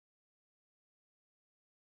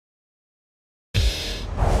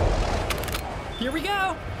Here we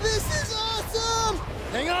go. This is awesome!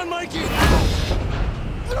 Hang on, Mikey!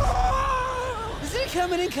 Is it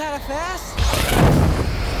coming in kind of fast?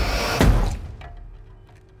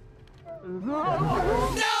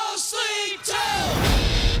 No sleep till!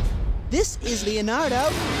 This is Leonardo.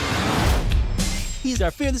 He's our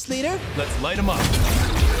fearless leader. Let's light him up.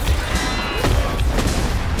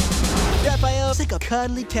 Raphael's like a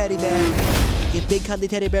cuddly teddy bear. If big cuddly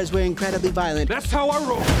teddy bears were incredibly violent. That's how I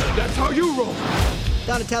roll. That's how you roll.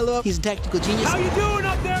 Donatello, he's a tactical genius. How you doing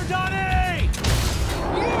up there, Donnie?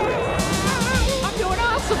 I'm doing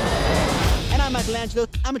awesome. And I'm Michelangelo.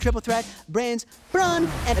 I'm a triple threat, brains, brawn,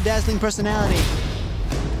 and a dazzling personality.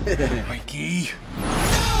 Mikey.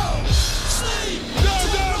 No! Sleep! Go,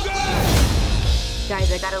 go, go! Guys,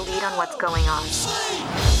 I got a lead on what's going on. Sleep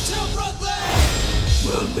till Brooklyn!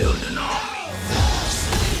 We'll build an army.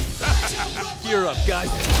 Gear up, guys.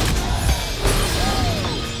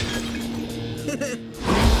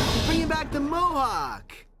 Bringing back the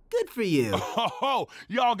Mohawk. Good for you. Oh,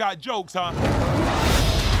 y'all got jokes, huh?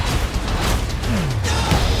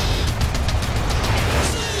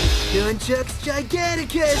 Doing Chuck's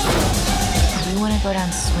Giganticus. Do we want to go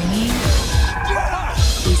down swinging?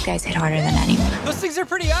 These guys hit harder than anyone. Those things are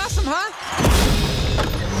pretty awesome, huh?